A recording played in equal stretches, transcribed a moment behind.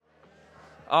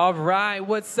All right,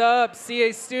 what's up,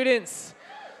 CA students?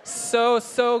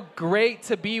 So great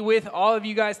to be with all of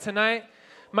you guys tonight.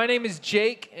 My name is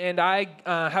Jake, and I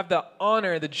have the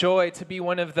honor, the joy to be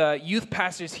one of the youth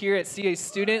pastors here at CA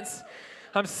Students.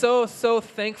 I'm so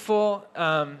thankful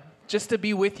just to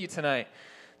be with you tonight.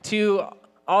 To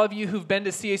all of you who've been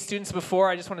to CA Students before,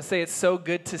 I just want to say it's so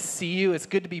good to see you. It's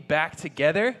good to be back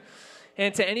together.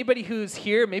 And to anybody who's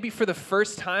here, maybe for the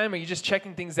first time, or you're just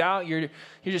checking things out, you're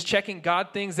just checking God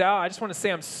things out, I just want to say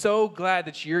I'm so glad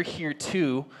that you're here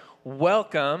too.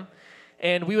 Welcome.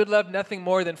 And we would love nothing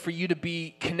more than for you to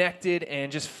be connected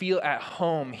and just feel at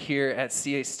home here at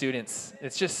CA Students.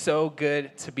 It's just so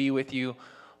good to be with you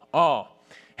all.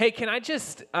 Hey, can I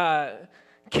just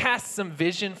cast some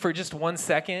vision for just 1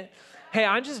 second? Hey,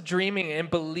 I'm just dreaming and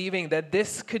believing that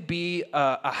this could be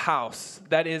a house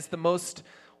that is the most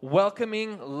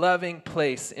welcoming, loving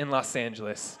place in Los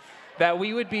Angeles. That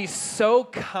we would be so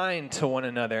kind to one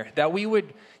another. That we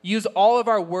would use all of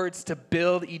our words to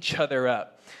build each other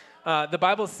up. The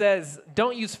Bible says,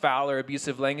 don't use foul or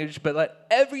abusive language, but let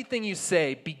everything you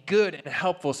say be good and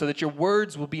helpful so that your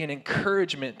words will be an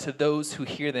encouragement to those who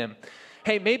hear them.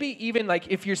 Hey, maybe even like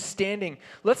if you're standing,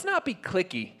 let's not be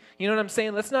cliquey. You know what I'm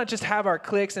saying? Let's not just have our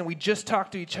cliques and we just talk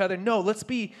to each other. No, let's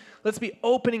be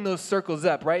opening those circles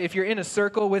up, right? If you're in a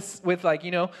circle with like,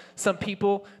 you know, some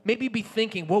people, maybe be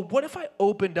thinking, well, what if I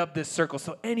opened up this circle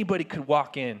so anybody could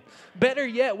walk in? Better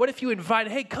yet, what if you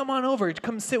invited, hey, come on over,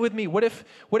 come sit with me. What if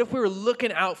we were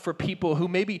looking out for people who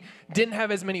maybe didn't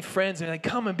have as many friends and like,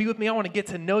 come and be with me, I want to get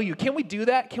to know you. Can we do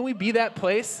that? Can we be that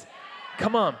place?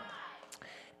 Come on.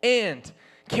 And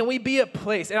can we be a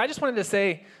place? And I just wanted to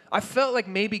say, I felt like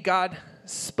maybe God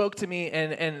spoke to me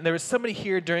and there was somebody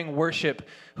here during worship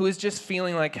who was just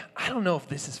feeling like, I don't know if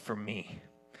this is for me.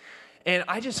 And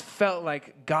I just felt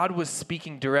like God was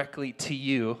speaking directly to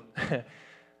you.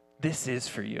 This is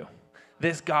for you.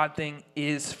 This God thing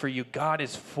is for you. God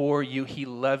is for you. He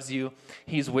loves you.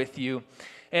 He's with you.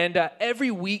 And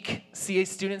every week, CA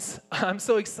students, I'm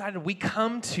so excited. We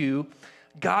come to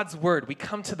God's Word. We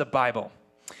come to the Bible.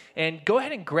 And go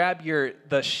ahead and grab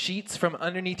the sheets from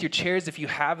underneath your chairs if you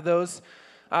have those.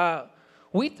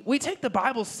 We take the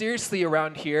Bible seriously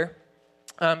around here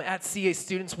at CA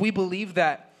Students. We believe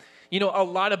that, you know, a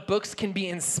lot of books can be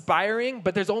inspiring,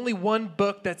 but there's only one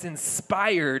book that's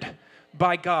inspired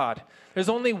by God. There's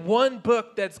only one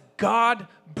book that's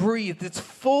God-breathed. It's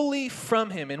fully from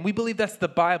Him, and we believe that's the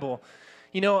Bible.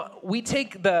 You know, we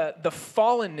take the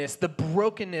fallenness, the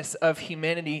brokenness of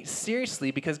humanity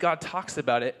seriously because God talks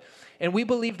about it. And we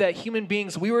believe that human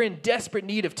beings, we were in desperate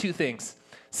need of two things,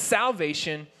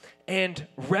 salvation and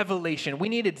revelation. We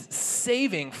needed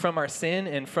saving from our sin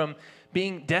and from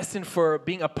being destined for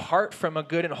being apart from a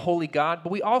good and holy God.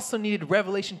 But we also needed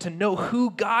revelation to know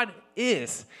who God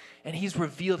is. And He's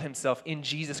revealed Himself in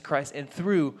Jesus Christ and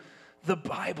through the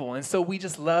Bible. And so we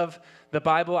just love the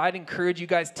Bible. I'd encourage you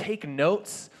guys, take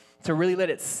notes to really let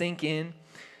it sink in.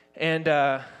 And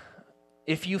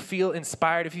if you feel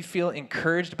inspired, if you feel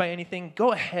encouraged by anything,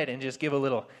 go ahead and just give a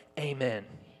little amen.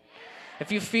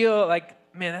 If you feel like,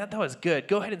 man, that was good,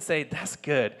 go ahead and say, that's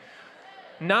good.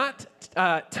 Not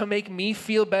to make me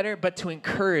feel better, but to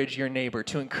encourage your neighbor,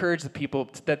 to encourage the people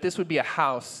that this would be a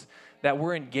house that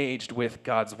we're engaged with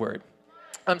God's Word.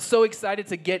 I'm so excited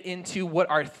to get into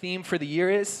what our theme for the year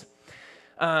is.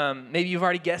 Maybe you've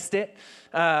already guessed it.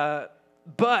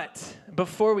 But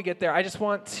before we get there, I just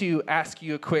want to ask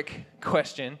you a quick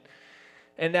question.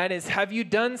 And that is, have you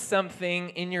done something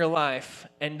in your life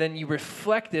and then you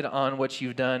reflected on what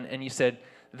you've done and you said,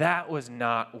 that was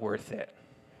not worth it?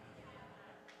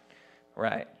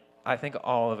 Right. I think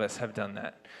all of us have done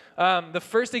that. The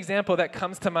first example that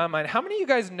comes to my mind, how many of you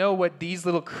guys know what these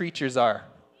little creatures are?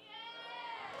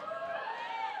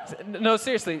 No,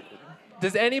 seriously.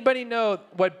 Does anybody know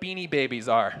what Beanie Babies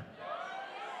are?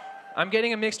 I'm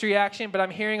getting a mixed reaction, but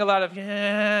I'm hearing a lot of,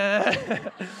 yeah.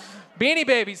 Beanie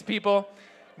Babies, people.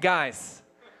 Guys,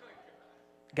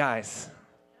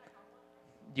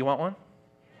 you want one?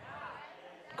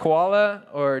 Koala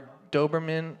or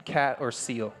Doberman, cat or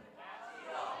seal?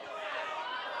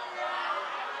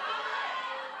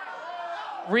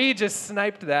 Reed just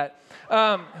sniped that.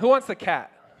 Who wants the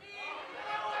cat?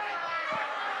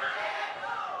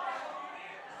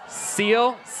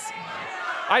 Seal?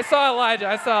 I saw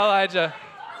Elijah.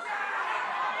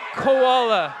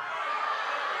 Koala.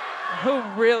 Who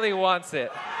really wants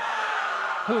it?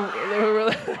 Who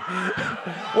really?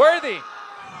 Worthy.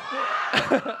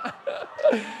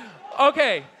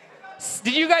 Okay.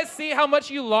 Did you guys see how much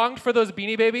you longed for those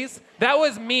Beanie Babies? That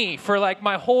was me for like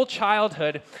my whole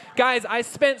childhood. Guys, I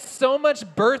spent so much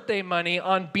birthday money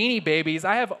on Beanie Babies.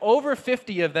 I have over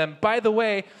 50 of them. By the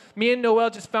way, me and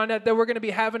Noel just found out that we're going to be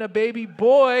having a baby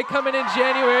boy coming in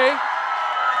January.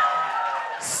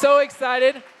 So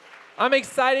excited. I'm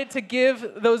excited to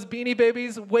give those Beanie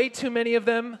Babies, way too many of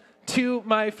them, to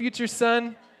my future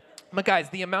son. But guys,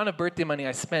 the amount of birthday money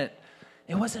I spent,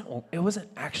 it wasn't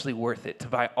actually worth it to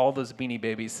buy all those Beanie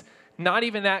Babies. Not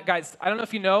even that, guys. I don't know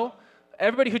if you know,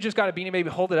 everybody who just got a Beanie Baby,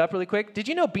 hold it up really quick. Did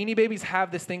you know Beanie Babies have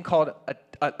this thing called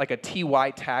like a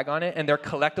TY tag on it, and they're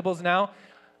collectibles now?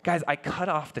 Guys, I cut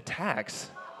off the tags.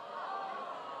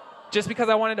 Just because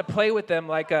I wanted to play with them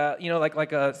like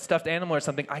a stuffed animal or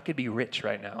something. I could be rich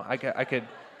right now.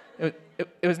 It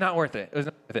was not worth it. It was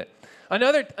not worth it.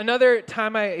 Another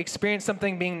time I experienced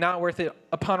something being not worth it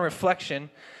upon reflection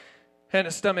and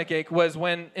a stomach ache was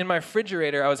when in my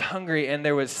refrigerator I was hungry and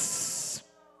there was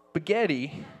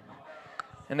spaghetti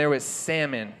and there was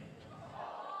salmon.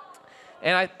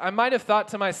 And I might have thought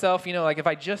to myself, like if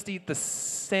I just eat the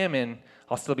salmon,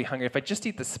 I'll still be hungry. If I just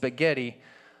eat the spaghetti,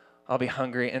 I'll be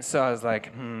hungry. And so I was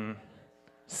like,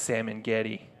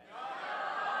 salmon-getti.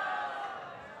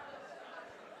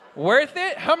 Worth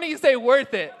it? How many of you say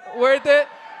worth it? Worth it?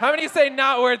 How many of you say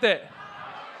not worth it?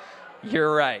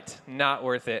 You're right, not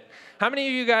worth it. How many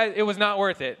of you guys, it was not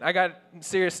worth it? I got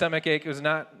serious stomach ache. It was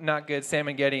not good.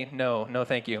 Salmon-getti, no,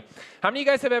 thank you. How many of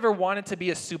you guys have ever wanted to be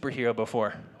a superhero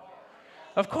before?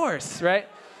 Of course, right?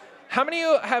 How many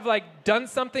of you have done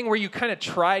something where you kind of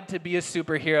tried to be a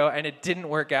superhero and it didn't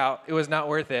work out? It was not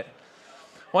worth it.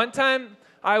 One time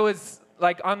I was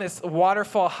on this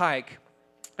waterfall hike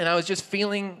and I was just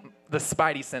feeling the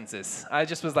spidey senses. I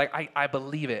just was like, I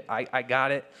believe it. I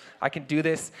got it. I can do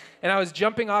this. And I was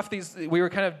jumping off these, we were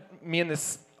kind of, me and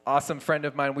this awesome friend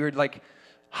of mine, we were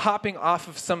hopping off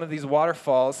of some of these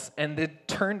waterfalls, and it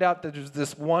turned out that there was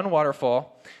this one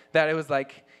waterfall that it was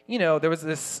there was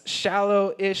this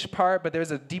shallow-ish part, but there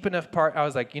was a deep enough part. I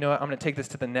was like, you know what, I'm going to take this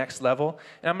to the next level,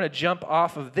 and I'm going to jump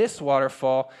off of this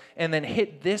waterfall and then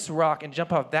hit this rock and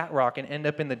jump off that rock and end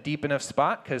up in the deep enough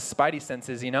spot, because spidey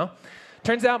senses,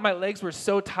 Turns out my legs were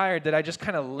so tired that I just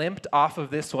kind of limped off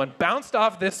of this one, bounced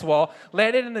off this wall,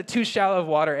 landed in the too shallow of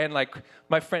water, and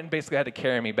my friend basically had to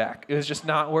carry me back. It was just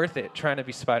not worth it trying to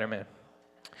be Spider-Man.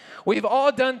 We've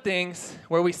all done things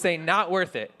where we say not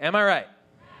worth it. Am I right?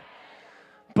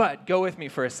 But go with me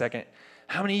for a second.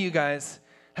 How many of you guys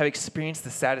have experienced the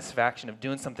satisfaction of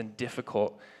doing something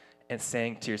difficult and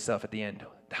saying to yourself at the end,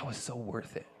 that was so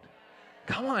worth it?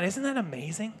 Come on, isn't that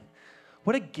amazing?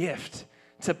 What a gift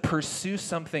to pursue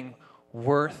something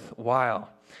worthwhile.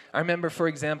 I remember, for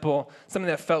example, something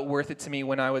that felt worth it to me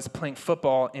when I was playing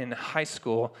football in high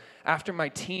school. After my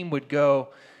team would go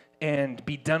and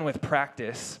be done with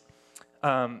practice,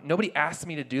 nobody asked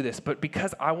me to do this, but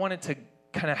because I wanted to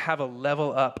kind of have a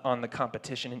level up on the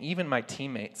competition and even my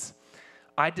teammates,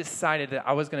 I decided that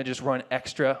I was going to just run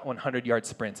extra 100-yard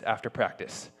sprints after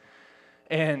practice.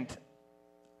 And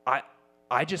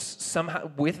I just somehow,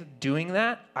 with doing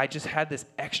that, I just had this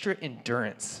extra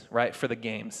endurance, right, for the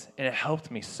games. And it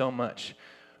helped me so much.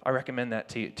 I recommend that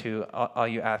to all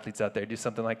you athletes out there. Do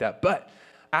something like that. But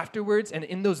afterwards, and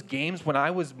in those games, when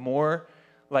I was more,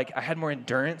 I had more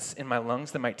endurance in my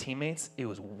lungs than my teammates, it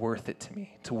was worth it to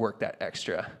me to work that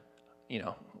extra,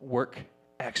 work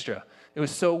extra. It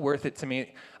was so worth it to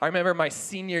me. I remember my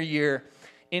senior year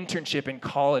internship in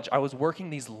college, I was working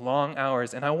these long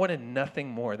hours, and I wanted nothing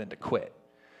more than to quit.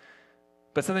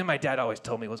 But something my dad always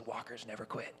told me was walkers never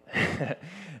quit.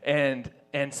 and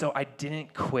so I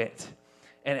didn't quit.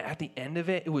 And at the end of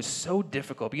it, it was so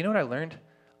difficult. But you know what I learned?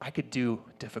 I could do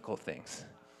difficult things.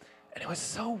 And it was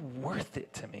so worth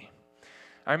it to me.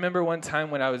 I remember one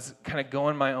time when I was kind of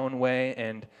going my own way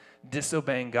and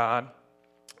disobeying God,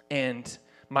 and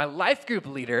my life group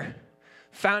leader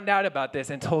found out about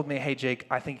this and told me, hey, Jake,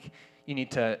 I think you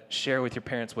need to share with your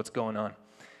parents what's going on.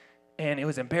 And it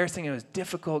was embarrassing. It was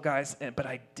difficult, guys, but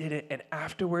I did it. And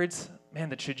afterwards, man,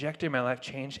 the trajectory of my life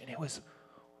changed, and it was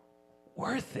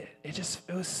worth it. It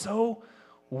was so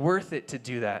worth it to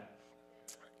do that.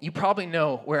 You probably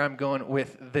know where I'm going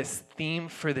with this theme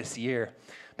for this year.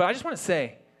 But I just want to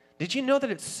say, did you know that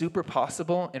it's super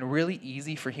possible and really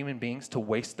easy for human beings to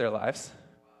waste their lives?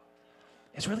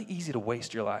 It's really easy to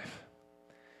waste your life.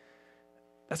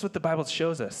 That's what the Bible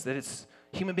shows us, that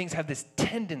human beings have this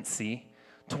tendency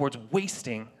towards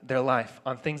wasting their life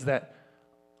on things that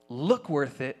look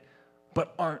worth it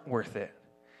but aren't worth it.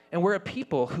 And we're a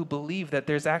people who believe that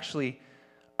there's actually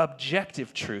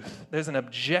objective truth. There's an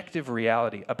objective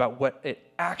reality about what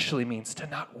it actually means to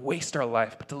not waste our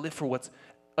life, but to live for what's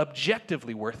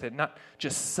objectively worth it, not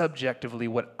just subjectively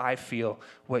what I feel,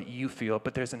 what you feel,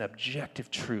 but there's an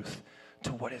objective truth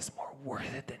to what is more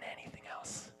worth it than anything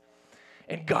else.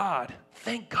 And God,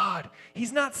 thank God,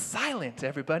 he's not silent,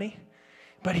 everybody,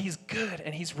 but he's good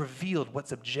and he's revealed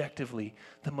what's objectively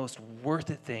the most worth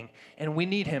it thing. And we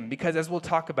need him because, as we'll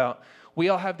talk about, we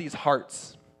all have these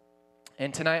hearts.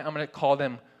 And tonight I'm going to call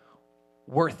them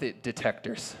worth it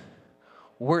detectors.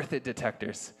 Worth it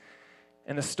detectors.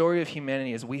 And the story of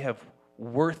humanity is we have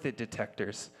worth it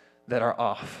detectors that are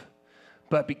off.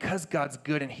 But because God's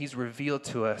good and he's revealed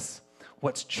to us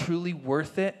what's truly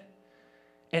worth it,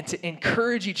 and to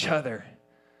encourage each other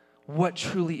what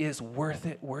truly is worth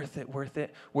it, worth it, worth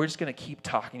it, we're just going to keep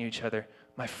talking to each other.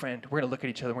 My friend, we're going to look at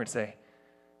each other and we're going to say,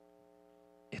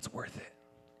 it's worth it.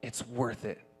 It's worth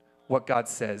it. What God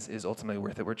says is ultimately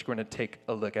worth it. We're just going to take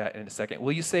a look at it in a second.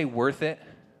 Will you say worth it?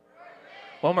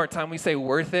 One more time, we say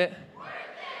worth it.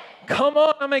 Come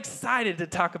on, I'm excited to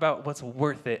talk about what's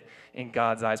worth it in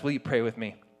God's eyes. Will you pray with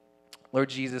me? Lord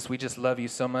Jesus, we just love you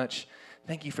so much.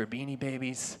 Thank you for Beanie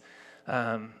Babies.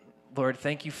 Lord,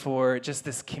 thank you for just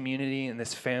this community and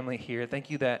this family here. Thank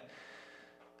you that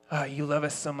you love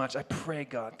us so much. I pray,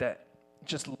 God, that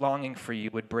just longing for you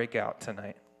would break out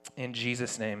tonight. In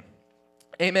Jesus' name,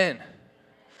 amen.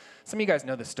 Some of you guys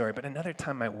know this story, but another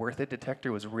time my worth it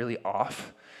detector was really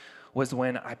off was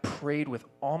when I prayed with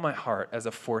all my heart as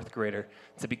a fourth grader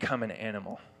to become an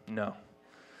animal. No.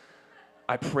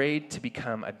 I prayed to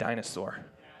become a dinosaur.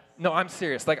 No, I'm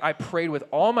serious. Like, I prayed with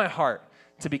all my heart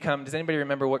to become, does anybody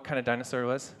remember what kind of dinosaur it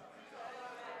was?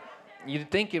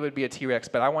 You'd think it would be a T-Rex,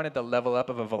 but I wanted the level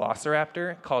up of a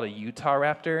velociraptor called a Utah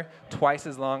Raptor, twice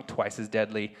as long, twice as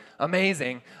deadly.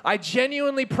 Amazing. I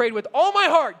genuinely prayed with all my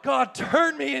heart, God,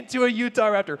 turn me into a Utah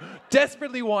Raptor.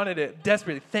 Desperately wanted it,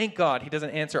 desperately. Thank God he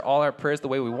doesn't answer all our prayers the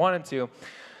way we want him to.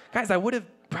 Guys, I would have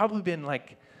probably been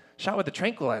like shot with a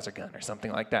tranquilizer gun or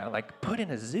something like that, like put in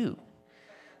a zoo,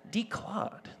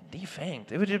 declawed,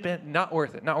 defanged. It would have been not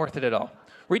worth it at all.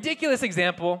 Ridiculous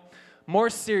example.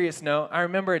 More serious note, I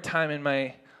remember a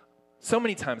time so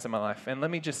many times in my life, and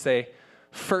let me just say,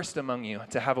 first among you,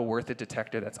 to have a worth it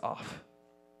detector that's off.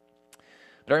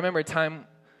 But I remember a time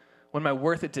when my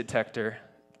worth it detector,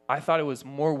 I thought it was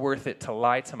more worth it to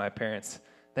lie to my parents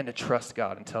than to trust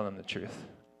God and tell them the truth.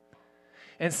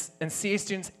 And CA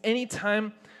students,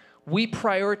 anytime we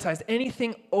prioritize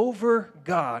anything over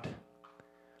God,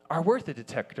 our worth it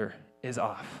detector is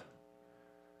off.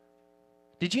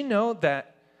 Did you know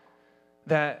that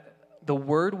the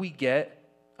word we get,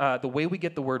 the way we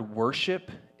get the word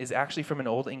worship is actually from an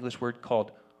Old English word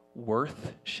called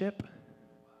worthship?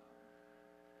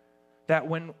 That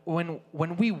when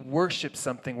we worship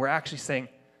something, we're actually saying,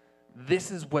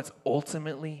 this is what's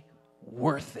ultimately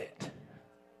worth it.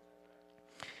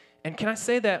 And can I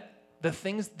say that the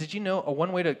things, did you know,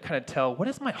 one way to kind of tell, what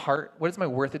is my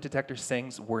worth it detector saying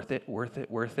is worth it, worth it,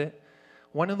 worth it?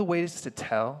 One of the ways to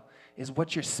tell is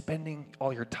what you're spending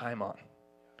all your time on,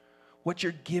 what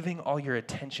you're giving all your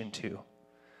attention to.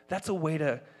 That's a way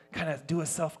to kind of do a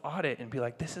self-audit and be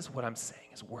like, this is what I'm saying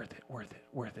is worth it, worth it,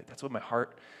 worth it. That's what my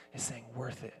heart is saying,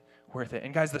 worth it, worth it.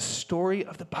 And guys, the story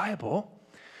of the Bible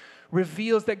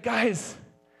reveals that, guys,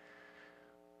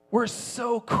 we're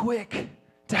so quick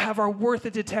to have our worth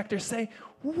it detector say,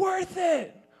 worth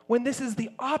it, when this is the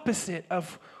opposite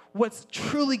of what's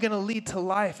truly going to lead to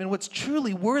life and what's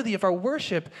truly worthy of our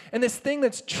worship. And this thing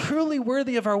that's truly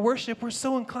worthy of our worship, we're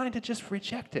so inclined to just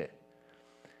reject it.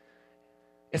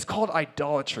 It's called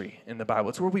idolatry in the Bible.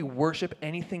 It's where we worship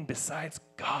anything besides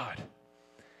God.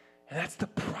 And that's the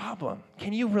problem.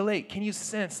 Can you relate? Can you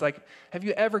sense? Like, have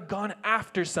you ever gone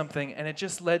after something and it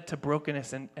just led to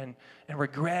brokenness and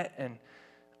regret and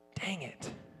dang it,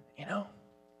 you know?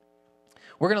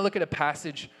 We're going to look at a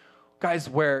passage, guys,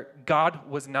 where God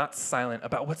was not silent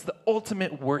about what's the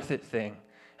ultimate worth it thing.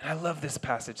 And I love this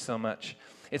passage so much.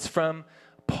 It's from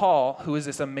Paul, who is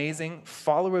this amazing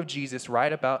follower of Jesus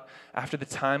right about after the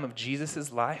time of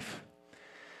Jesus' life.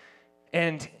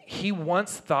 And he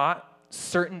once thought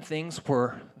certain things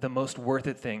were the most worth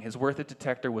it thing. His worth it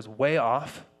detector was way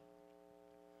off.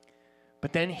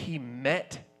 But then he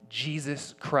met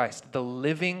Jesus Christ, the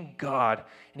living God,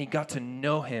 and he got to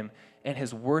know him, and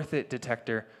his worth it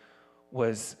detector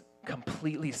was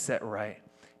completely set right.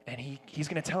 And he's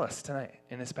going to tell us tonight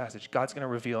in this passage. God's going to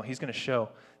reveal, he's going to show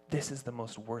this is the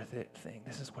most worth it thing.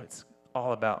 This is what it's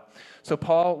all about. So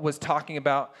Paul was talking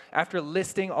about, after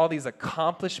listing all these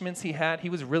accomplishments he had, he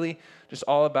was really just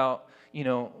all about, you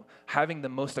know, having the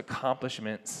most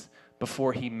accomplishments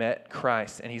before he met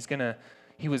Christ. And he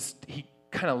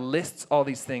kind of lists all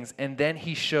these things, and then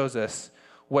he shows us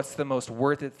what's the most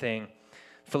worth it thing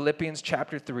Philippians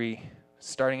chapter 3,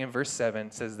 starting in verse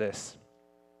 7, says this.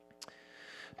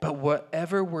 But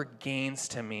whatever were gains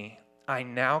to me, I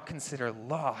now consider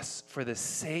loss for the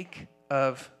sake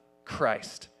of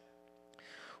Christ.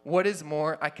 What is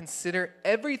more, I consider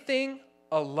everything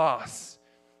a loss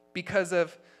because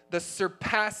of the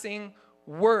surpassing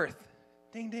worth,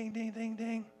 ding, ding, ding, ding,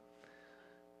 ding,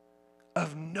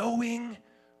 of knowing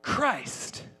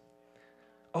Christ.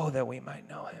 Oh, that we might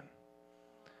know him.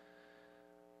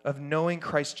 Of knowing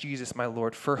Christ Jesus, my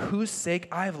Lord, for whose sake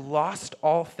I have lost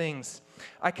all things.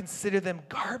 I consider them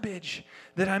garbage,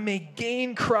 that I may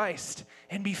gain Christ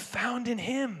and be found in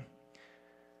him.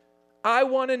 I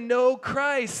want to know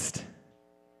Christ.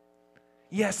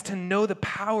 Yes, to know the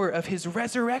power of his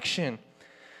resurrection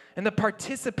and the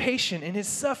participation in his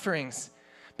sufferings,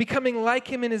 becoming like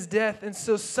him in his death, and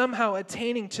so somehow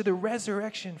attaining to the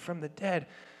resurrection from the dead.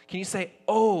 Can you say,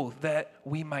 oh, that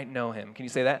we might know him? Can you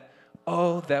say that?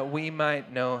 Oh, that we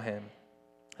might know him.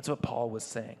 That's what Paul was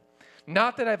saying.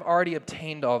 Not that I've already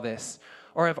obtained all this,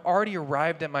 or I've already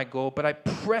arrived at my goal, but I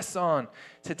press on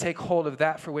to take hold of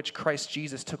that for which Christ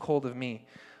Jesus took hold of me.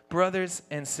 Brothers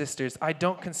and sisters, I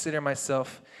don't consider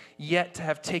myself yet to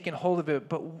have taken hold of it,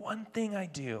 but one thing I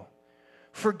do,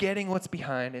 forgetting what's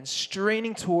behind and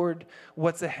straining toward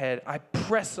what's ahead, I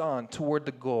press on toward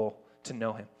the goal to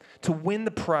know him, to win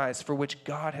the prize for which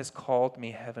God has called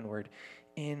me heavenward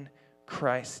in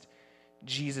Christ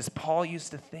Jesus. Paul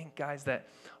used to think, guys, that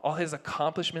all his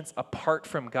accomplishments apart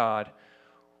from God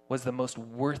was the most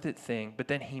worth it thing, but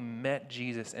then he met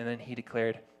Jesus and then he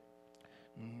declared,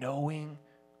 knowing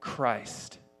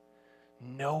Christ,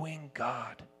 knowing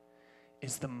God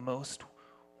is the most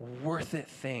worth it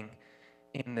thing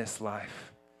in this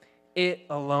life. It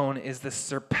alone is the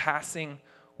surpassing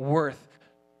worth.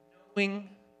 Knowing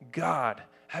God,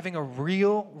 having a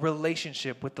real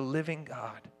relationship with the living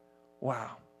God.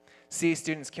 Wow. CA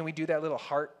students, can we do that little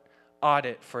heart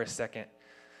audit for a second?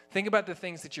 Think about the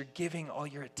things that you're giving all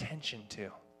your attention to.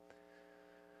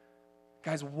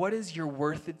 Guys, what is your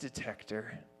worth it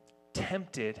detector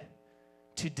tempted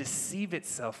to deceive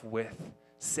itself with,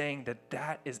 saying that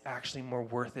that is actually more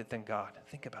worth it than God?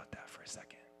 Think about that for a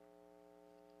second.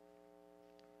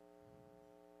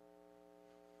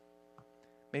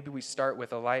 Maybe we start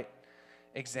with a light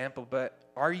example, but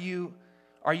are you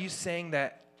saying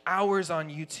that hours on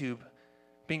YouTube,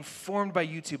 being formed by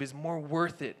YouTube, is more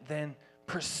worth it than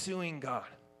pursuing God?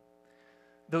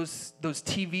 Those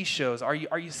TV shows, are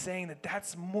you saying that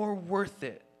that's more worth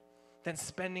it than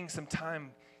spending some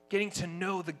time getting to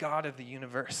know the God of the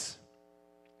universe?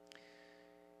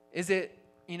 Is it,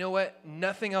 you know what,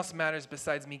 nothing else matters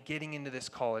besides me getting into this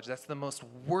college? That's the most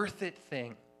worth it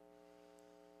thing.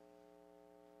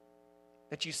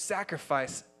 That you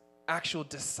sacrifice actual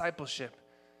discipleship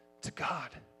to God,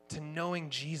 to knowing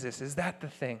Jesus. Is that the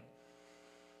thing?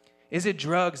 Is it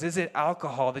drugs? Is it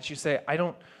alcohol that you say, I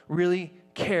don't really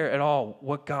care at all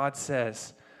what God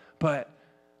says, but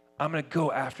I'm going to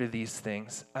go after these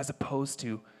things, as opposed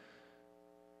to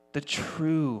the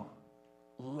true,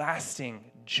 lasting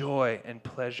joy and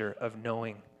pleasure of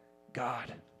knowing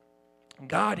God.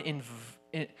 God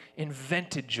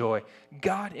invented joy.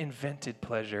 God invented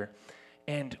pleasure.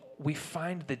 And we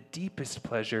find the deepest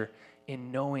pleasure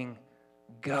in knowing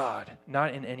God,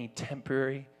 not in any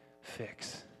temporary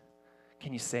fix.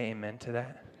 Can you say amen to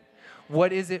that?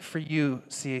 What is it for you,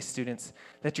 CA students,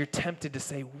 that you're tempted to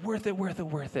say, worth it, worth it,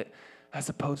 worth it, as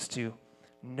opposed to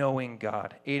knowing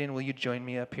God? Aiden, will you join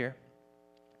me up here?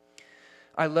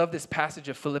 I love this passage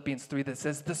of Philippians 3 that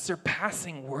says, the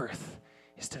surpassing worth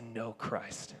is to know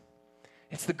Christ.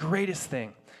 It's the greatest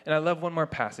thing. And I love one more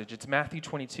passage. It's Matthew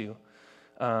 22.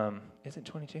 Is it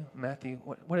 22? Matthew,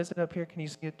 what is it up here? Can you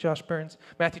see it, Josh Burns?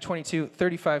 Matthew 22,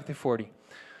 35 through 40.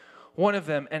 One of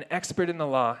them, an expert in the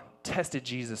law, tested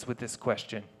Jesus with this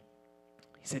question.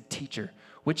 He said, teacher,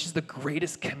 which is the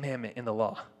greatest commandment in the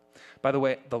law? By the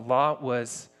way, the law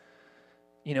was,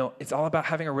 it's all about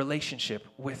having a relationship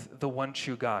with the one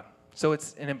true God. So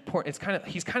he's kind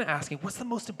of asking, what's the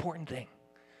most important thing?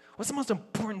 What's the most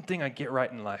important thing I get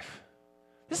right in life?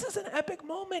 This is an epic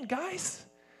moment, guys.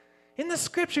 In the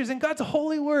scriptures, in God's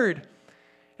holy word.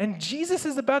 And Jesus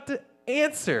is about to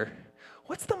answer.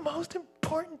 What's the most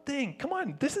important thing? Come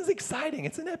on, this is exciting.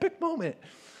 It's an epic moment.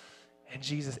 And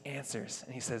Jesus answers,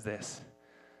 and he says this,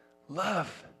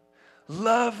 love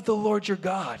the Lord your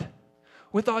God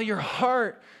with all your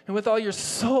heart and with all your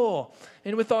soul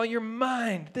and with all your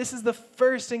mind. This is the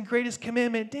first and greatest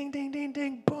commandment. Ding, ding, ding,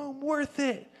 ding, boom, worth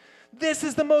it. This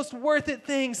is the most worth it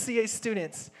thing, CA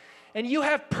students. And you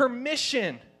have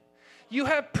permission. You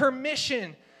have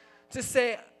permission to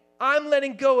say, I'm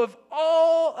letting go of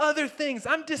all other things.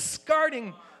 I'm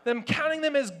discarding them, counting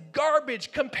them as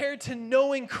garbage compared to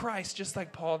knowing Christ, just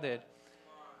like Paul did.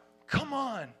 Come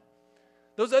on.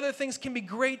 Those other things can be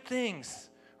great things,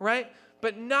 right?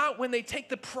 But not when they take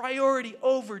the priority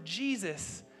over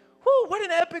Jesus. Whew, what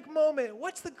an epic moment.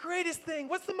 What's the greatest thing?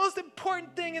 What's the most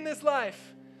important thing in this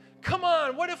life? Come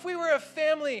on, what if we were a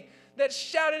family that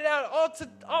shouted out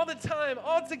all the time,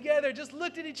 all together, just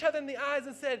looked at each other in the eyes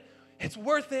and said, it's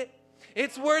worth it.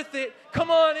 It's worth it. Come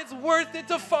on, it's worth it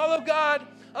to follow God.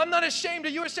 I'm not ashamed. Are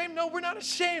you ashamed? No, we're not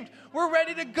ashamed. We're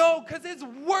ready to go because it's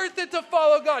worth it to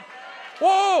follow God.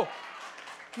 Whoa.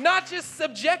 Not just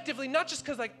subjectively, not just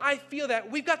because I feel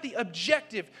that. We've got the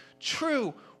objective,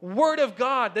 true Word of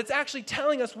God that's actually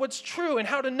telling us what's true and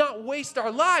how to not waste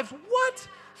our lives. What?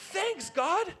 Thanks,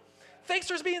 God. Thanks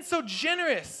for being so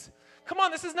generous. Come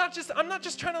on, this is not just, I'm not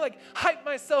just trying to hype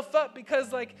myself up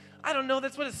because I don't know,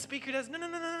 that's what a speaker does.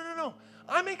 No.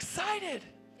 I'm excited.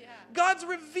 Yeah. God's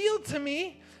revealed to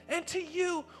me and to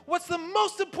you what's the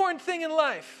most important thing in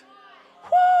life.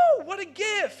 Woo, what a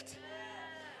gift.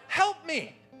 Help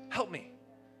me.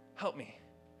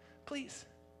 Please,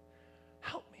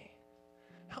 help me.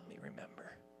 Help me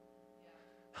remember.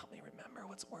 Help me remember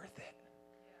what's worth it.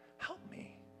 Help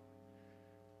me.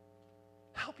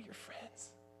 Help your friends.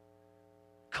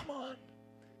 Come on.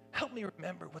 Help me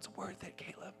remember what's worth it,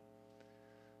 Caleb.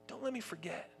 Don't let me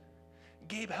forget.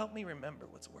 Gabe, help me remember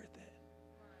what's worth it.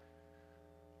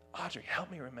 Audrey,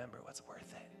 help me remember what's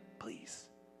worth it. Please.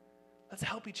 Let's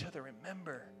help each other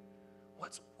remember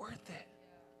what's worth it.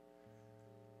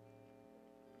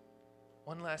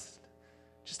 One last,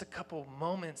 just a couple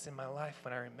moments in my life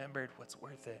when I remembered what's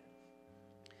worth it.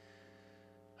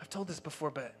 I've told this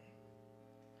before, but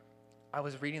I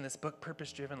was reading this book,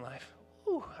 Purpose Driven Life.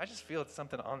 Ooh, I just feel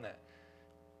something on that.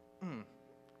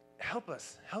 Help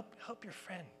us. Help your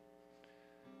friend.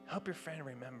 Help your friend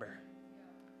remember.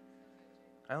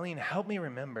 Eileen, help me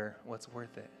remember what's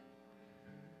worth it.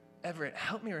 Everett,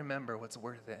 help me remember what's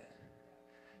worth it.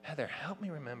 Heather, help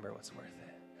me remember what's worth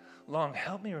it. Long,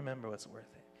 help me remember what's worth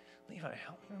it. Levi,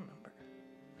 help me remember.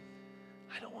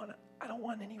 I don't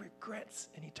want any regrets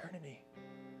in eternity.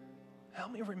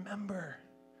 Help me remember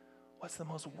what's the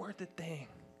most worth it thing.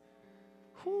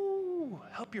 Whoo,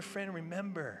 help your friend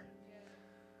remember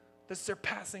the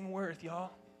surpassing worth,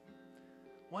 y'all.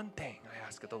 One thing I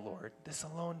ask of the Lord, this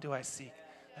alone do I seek,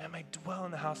 that I might dwell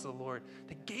in the house of the Lord,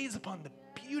 to gaze upon the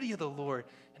beauty of the Lord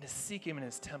and to seek him in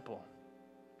his temple.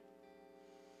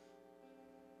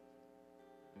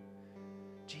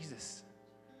 Jesus,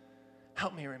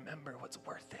 help me remember what's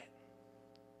worth it.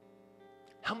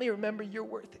 Help me remember you're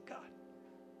worth it, God.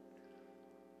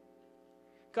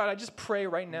 God, I just pray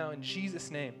right now in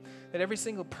Jesus' name that every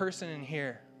single person in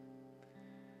here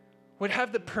would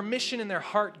have the permission in their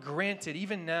heart granted,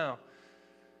 even now,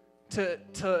 to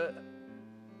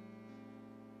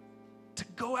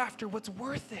go after what's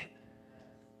worth it.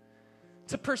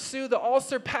 To pursue the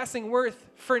all-surpassing worth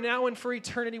for now and for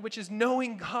eternity, which is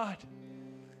knowing God.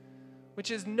 Which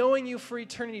is knowing you for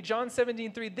eternity. John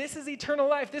 17:3, this is eternal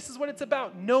life. This is what it's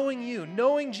about, knowing you,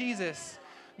 knowing Jesus.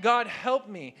 God, help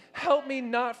me. Help me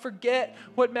not forget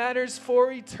what matters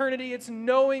for eternity. It's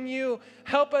knowing you.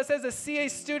 Help us as a CA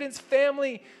Students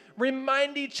family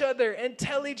remind each other and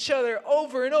tell each other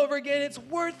over and over again, it's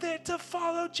worth it to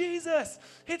follow Jesus.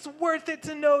 It's worth it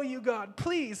to know you, God.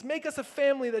 Please make us a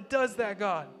family that does that,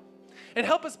 God. And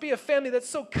help us be a family that's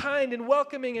so kind and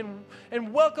welcoming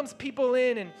and welcomes people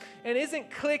in and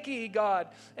isn't cliquey, God,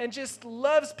 and just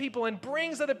loves people and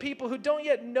brings other people who don't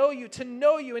yet know you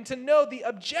and to know the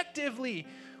objectively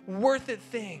worth it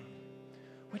thing,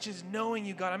 which is knowing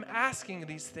you, God. I'm asking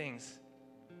these things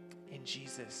in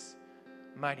Jesus'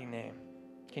 mighty name.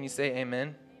 Can you say amen?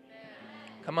 Amen.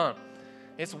 Come on.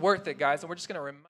 It's worth it, guys. And we're just going to remind